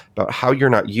commercial about how you're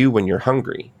not you when you're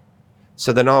hungry.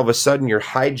 So then all of a sudden you're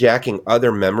hijacking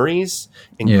other memories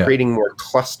and creating more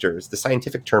clusters. The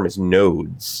scientific term is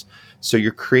nodes. So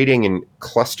you're creating in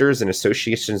clusters and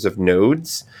associations of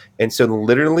nodes. And so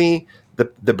literally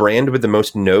the brand with the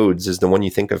most nodes is the one you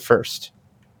think of first.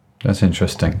 That's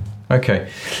interesting. Okay.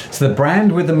 So the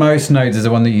brand with the most nodes is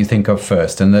the one that you think of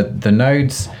first. And the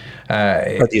nodes...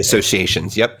 the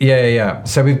associations, yep. Yeah.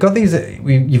 So we've got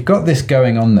you've got this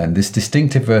going on then, this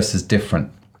distinctive versus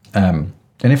different.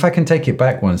 And if I can take it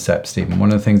back one step, Stephen,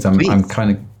 one of the things I'm kind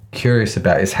of curious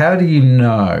about is how do you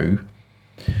know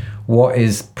what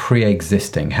is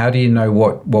pre-existing? How do you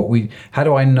know how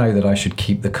do I know that I should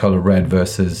keep the color red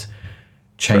versus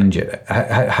change it?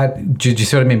 Do you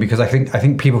see what I mean? Because I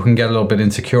think people can get a little bit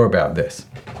insecure about this.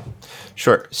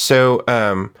 Sure. So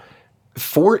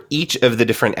for each of the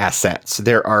different assets,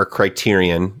 there are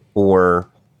criterion or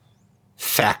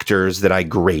factors that I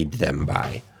grade them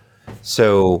by.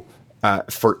 So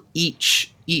for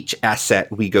each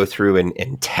asset, we go through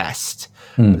and test.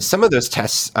 Some of those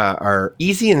tests are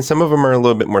easy and some of them are a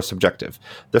little bit more subjective.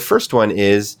 The first one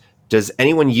is, does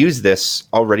anyone use this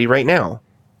already right now?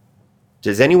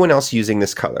 Does anyone else using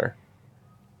this color?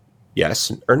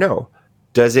 Yes or no?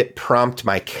 Does it prompt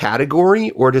my category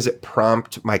or does it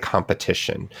prompt my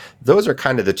competition? Those are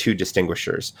kind of the two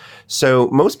distinguishers. So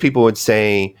most people would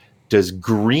say, does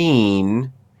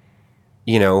green,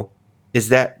 is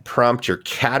that prompt your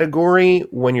category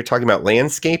when you're talking about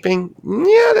landscaping?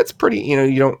 Yeah, that's pretty,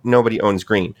 nobody owns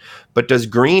green. But does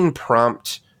green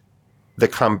prompt the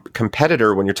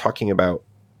competitor when you're talking about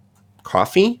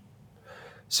coffee?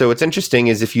 So what's interesting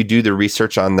is if you do the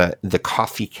research on the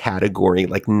coffee category,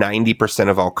 like 90%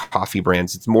 of all coffee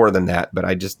brands, it's more than that, but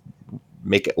I just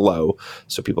make it low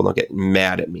so people don't get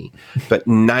mad at me. But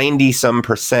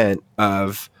 90%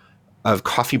 of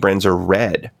coffee brands are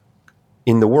red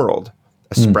in the world.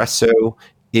 Espresso,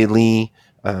 Illy,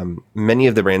 many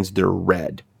of the brands, they're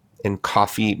red. And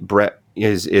coffee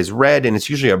is red, and it's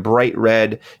usually a bright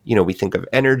red. We think of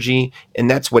energy, and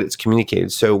that's what it's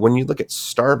communicated. So when you look at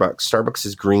Starbucks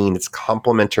is green. It's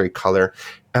complementary color.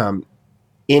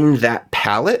 In that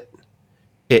palette,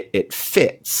 it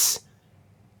fits.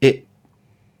 It,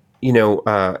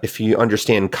 if you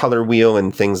understand color wheel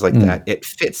and things like that, it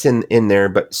fits in there.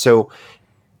 But so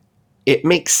it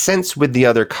makes sense with the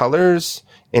other colors.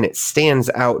 and it stands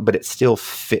out, but it still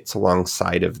fits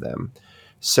alongside of them.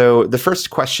 So the first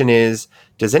question is,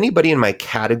 does anybody in my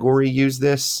category use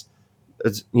this?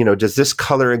 Does this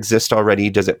color exist already?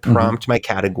 Does it prompt my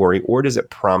category, or does it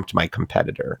prompt my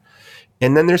competitor?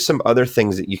 And then there's some other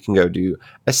things that you can go do.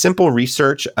 A simple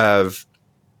research of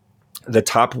the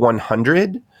top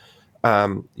 100.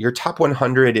 Your top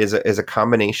 100 is a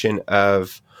combination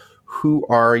of who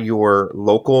are your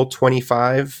local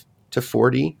 25 to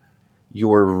 40,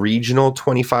 your regional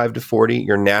 25 to 40,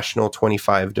 your national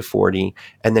 25 to 40,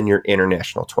 and then your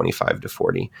international 25 to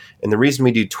 40. And the reason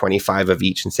we do 25 of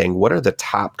each and saying, what are the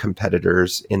top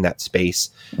competitors in that space?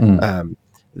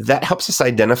 That helps us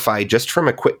identify just from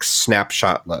a quick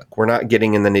snapshot look. We're not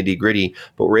getting in the nitty gritty,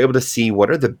 but we're able to see what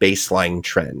are the baseline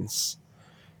trends.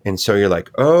 And so you're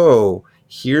like, oh,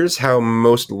 here's how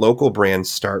most local brands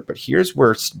start, but here's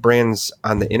where brands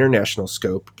on the international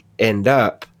scope end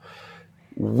up.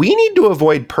 We need to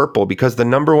avoid purple because the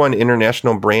number one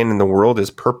international brand in the world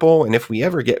is purple. And if we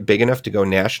ever get big enough to go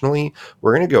nationally,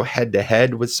 we're going to go head to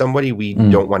head with somebody. We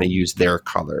don't want to use their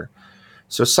color.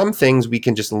 So some things we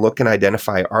can just look and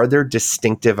identify. Are there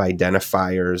distinctive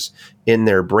identifiers in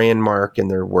their brand mark, in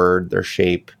their word, their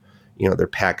shape, their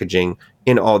packaging,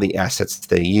 in all the assets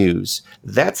they use?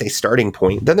 That's a starting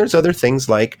point. Then there's other things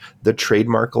like the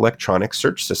trademark electronic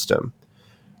search system.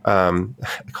 I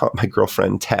call it my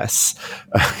girlfriend Tess.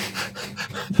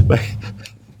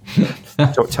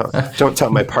 Don't tell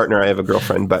my partner I have a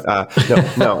girlfriend, but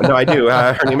no, I do.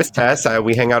 Her name is Tess.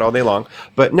 We hang out all day long.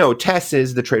 But no, Tess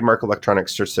is the trademark electronic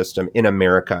search system in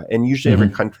America, and usually every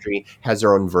country has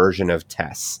their own version of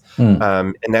Tess,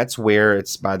 and that's where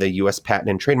it's by the U.S. Patent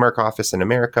and Trademark Office in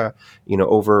America.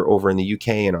 Over in the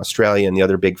U.K. and Australia and the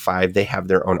other big five, they have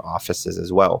their own offices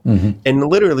as well. And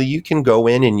literally, you can go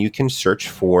in and you can search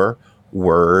for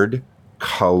word,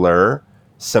 color,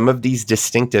 some of these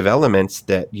distinctive elements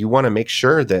that you want to make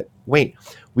sure that, wait,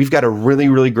 we've got a really,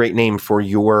 really great name for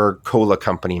your cola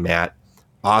company, Matt.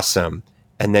 Awesome.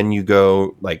 And then you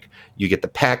go, you get the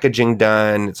packaging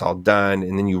done, it's all done,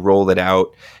 and then you roll it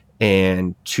out.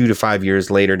 And 2 to 5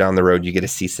 years later down the road, you get a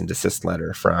cease and desist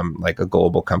letter from a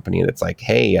global company that's like,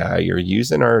 hey, you're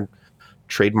using our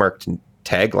trademarked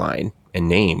tagline and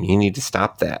name. You need to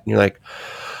stop that. And you're like,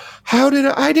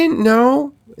 I didn't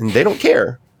know. And they don't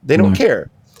care. They don't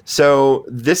care. So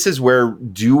this is where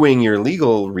doing your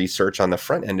legal research on the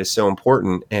front end is so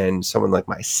important. And someone like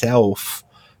myself,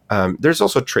 there's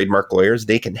also trademark lawyers.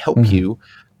 They can help you.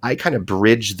 I kind of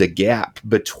bridge the gap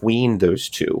between those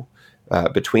two,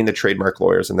 between the trademark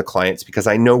lawyers and the clients, because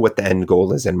I know what the end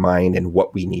goal is in mind and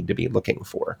what we need to be looking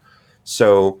for.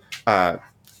 So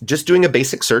just doing a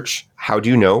basic search. How do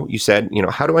you know? You said,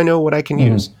 how do I know what I can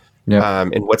use?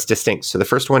 And what's distinct? So the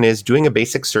first one is doing a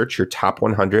basic search, your top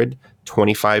 100,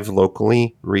 25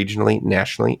 locally, regionally,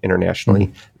 nationally,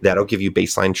 internationally. That'll give you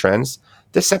baseline trends.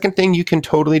 The second thing you can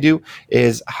totally do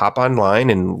is hop online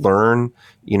and learn,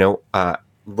 use,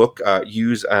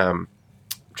 I'm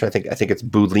trying to think, I think it's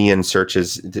Boolean search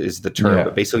is the term,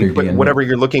 but basically whatever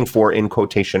you're looking for in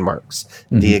quotation marks,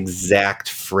 the exact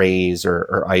phrase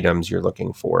or items you're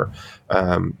looking for.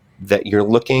 That you're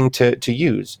looking to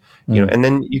use, and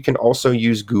then you can also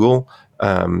use Google.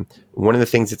 One of the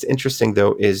things that's interesting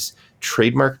though is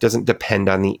trademark doesn't depend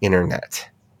on the internet.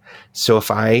 So if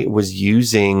I was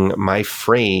using my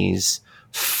phrase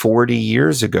 40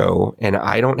 years ago and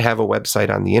I don't have a website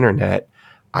on the internet,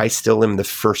 I still am the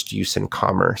first use in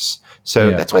commerce. So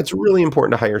that's why it's really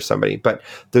important to hire somebody. But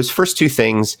those first two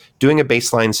things, doing a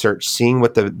baseline search, seeing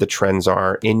what the trends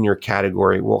are in your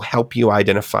category will help you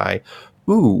identify,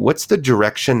 what's the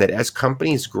direction that as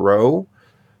companies grow,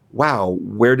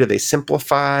 where do they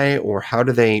simplify or how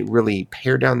do they really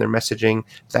pare down their messaging?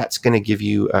 That's going to give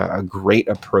you a great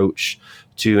approach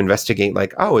to investigate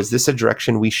is this a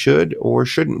direction we should or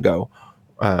shouldn't go?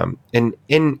 And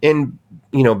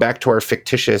back to our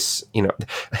fictitious,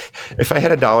 if I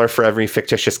had $1 for every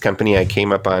fictitious company I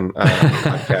came up on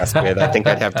podcast with, I think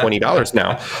I'd have $20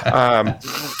 now.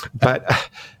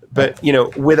 But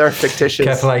with our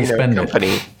fictitious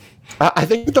company, I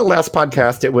think the last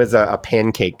podcast it was a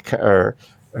pancake or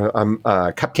a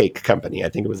cupcake company. I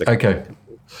think it was okay.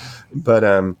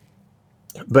 But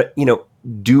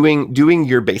doing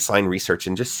your baseline research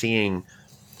and just seeing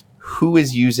who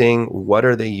is using, what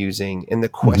are they using, and the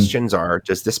questions are: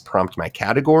 does this prompt my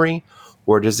category,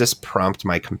 or does this prompt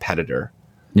my competitor?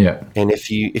 Yeah. And if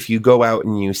you go out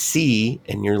and you see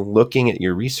and you're looking at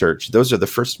your research, those are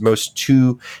the most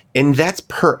two, and that's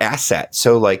per asset.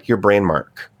 So your brand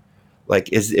mark,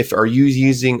 are you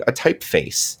using a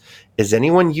typeface? Has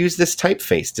anyone used this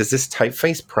typeface? Does this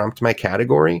typeface prompt my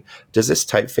category? Does this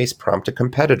typeface prompt a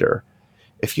competitor?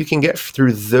 If you can get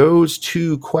through those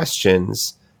two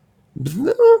questions,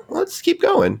 let's keep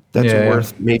going. That's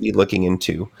worth maybe looking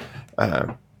into.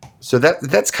 So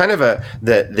that's kind of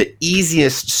the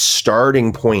easiest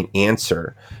starting point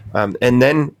answer. And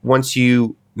then once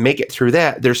you make it through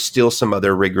that, there's still some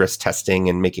other rigorous testing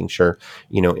and making sure,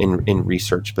 in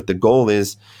research. But the goal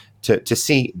is to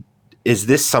see, is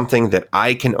this something that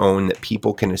I can own, that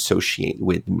people can associate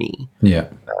with me? Yeah.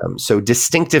 So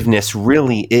distinctiveness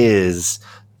really is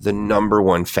the number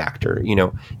one factor,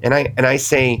 and I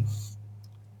say,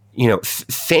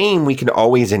 fame we can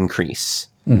always increase.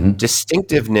 Mm-hmm.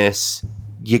 Distinctiveness,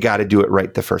 you got to do it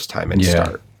right the first time and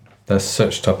start. That's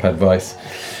such top advice,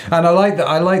 and I like that.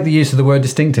 I like the use of the word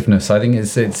distinctiveness. I think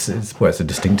it's a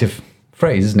distinctive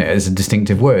phrase, isn't it? It's a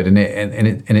distinctive word in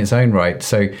its own right.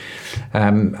 So,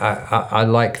 I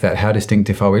like that. How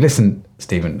distinctive are we? Listen,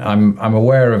 Stephen, I'm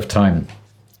aware of time,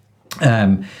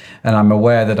 and I'm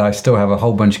aware that I still have a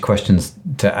whole bunch of questions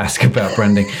to ask about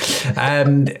branding,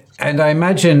 and I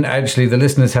imagine actually the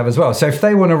listeners have as well. So if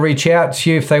they want to reach out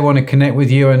to you, if they want to connect with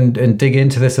you and dig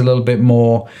into this a little bit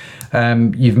more,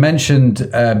 you've mentioned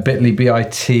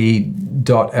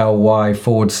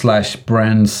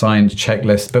bit.ly/brand science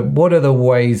checklist, but what other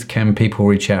ways can people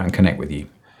reach out and connect with you?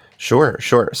 Sure.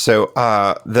 So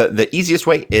the easiest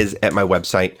way is at my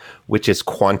website, which is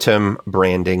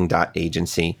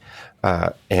quantumbranding.agency.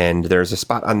 And there's a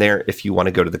spot on there if you want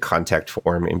to go to the contact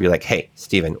form and be like, hey,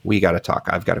 Stephen, we got to talk.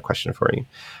 I've got a question for you.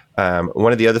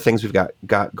 One of the other things we've got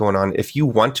going on, if you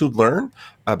want to learn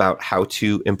about how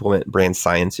to implement brand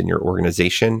science in your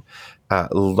organization,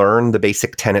 learn the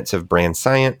basic tenets of brand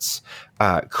science,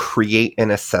 create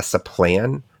and assess a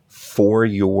plan for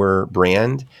your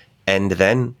brand, and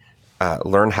then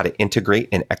learn how to integrate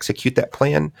and execute that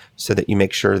plan so that you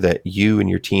make sure that you and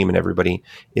your team and everybody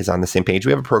is on the same page.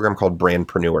 We have a program called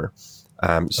Brandpreneur.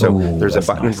 There's a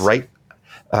button right.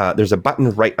 There's a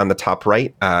button right on the top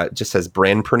right, just says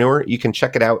Brandpreneur. You can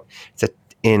check it out.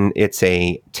 It's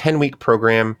a 10-week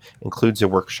program, includes a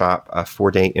workshop, a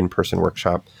 4-day in-person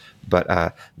workshop.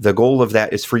 But the goal of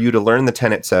that is for you to learn the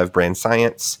tenets of brand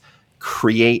science,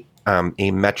 create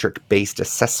a metric-based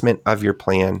assessment of your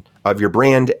plan, of your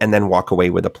brand, and then walk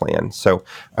away with a plan. So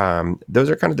those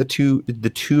are kind of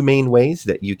the two main ways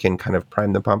that you can kind of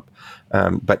prime the pump.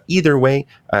 But either way,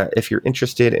 if you're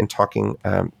interested in talking,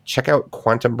 check out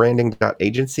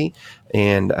quantumbranding.agency,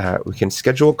 and we can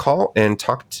schedule a call and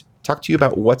talk to you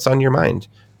about what's on your mind.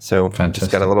 So fantastic.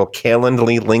 Just got a little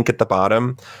Calendly link at the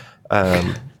bottom.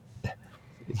 Gotta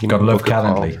love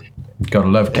Calendly. Gotta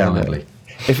love Calendly.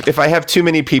 If I have too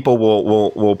many people,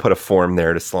 we'll put a form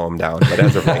there to slow them down. But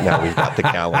as of right now, we've got the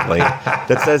Calendly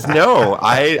that says, no,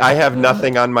 I have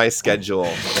nothing on my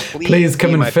schedule. Please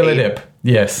come and fill it up.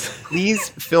 Yes. Please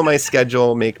fill my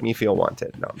schedule. Make me feel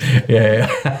wanted. No. Yeah.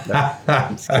 No,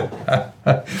 I'm just kidding.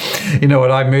 You know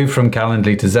what? I moved from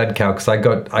Calendly to Zcal because I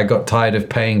got tired of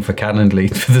paying for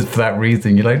Calendly for that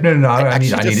reason. You're like, no. I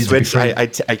need it to be free. I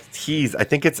tease. I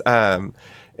think it's did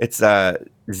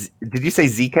you say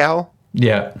Zcal?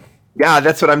 Yeah. Yeah,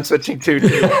 that's what I'm switching to.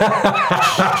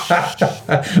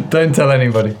 Don't tell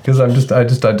anybody because I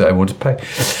don't want to pay.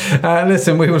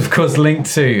 Listen, we will of course link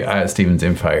to Stephen's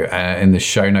info in the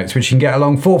show notes, which you can get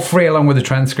along for free along with the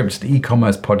transcript to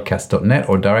ecommercepodcast.net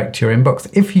or direct to your inbox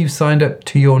if you've signed up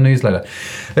to your newsletter.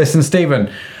 Listen,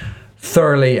 Stephen,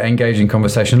 thoroughly engaging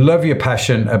conversation. Love your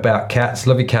passion about cats.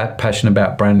 Love your passion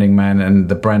about branding, man, and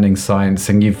the branding science.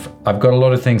 And I've got a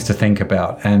lot of things to think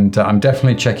about, and I'm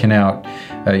definitely checking out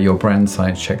your brand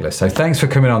science checklist. So thanks for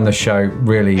coming on the show.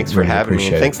 Thanks for having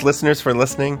me. Thanks, listeners, for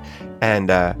listening. And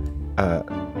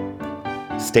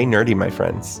stay nerdy, my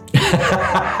friends.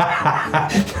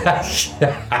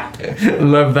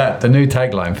 Love that. The new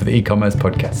tagline for the e-commerce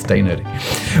podcast, stay nerdy.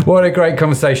 What a great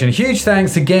conversation. Huge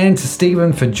thanks again to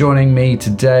Stephen for joining me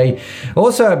today.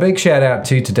 Also a big shout out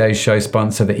to today's show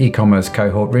sponsor, the e-commerce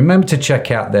cohort. Remember to check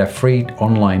out their free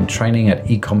online training at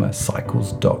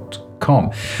ecommercecycles.com.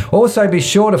 Also, be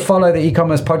sure to follow the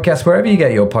e-commerce podcast wherever you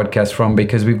get your podcast from,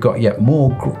 because we've got yet more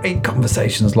great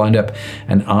conversations lined up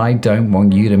and I don't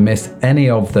want you to miss any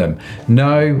of them.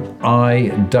 No, I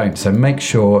don't. So make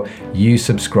sure you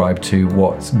subscribe to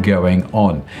what's going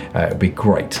on. It'll be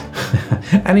great.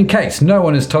 And in case no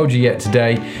one has told you yet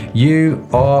today, you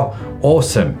are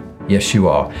awesome. Yes, you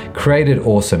are. Created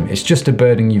awesome. It's just a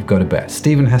burden you've got to bear.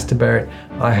 Stephen has to bear it.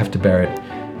 I have to bear it.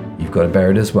 You've got to bear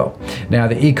it as well. Now,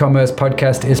 the e-commerce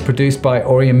podcast is produced by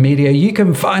Orion Media. You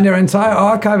can find our entire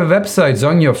archive of episodes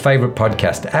on your favorite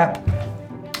podcast app.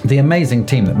 The amazing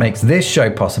team that makes this show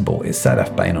possible is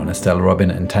Sadaf Bainon, Estelle Robin,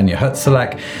 and Tanya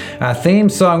Hutzalak. Our theme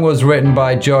song was written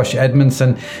by Josh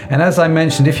Edmondson. And as I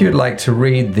mentioned, if you'd like to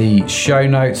read the show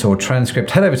notes or transcript,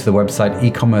 head over to the website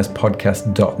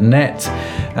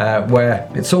ecommercepodcast.net, where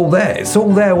it's all there. It's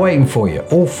all there waiting for you.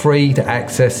 All free to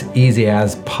access, easy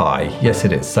as pie. Yes,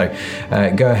 it is. So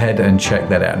go ahead and check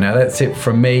that out. Now, that's it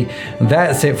from me.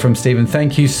 That's it from Stephen.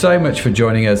 Thank you so much for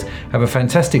joining us. Have a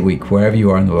fantastic week wherever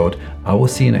you are in the world. I will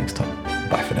see you next time.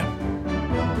 Bye for now.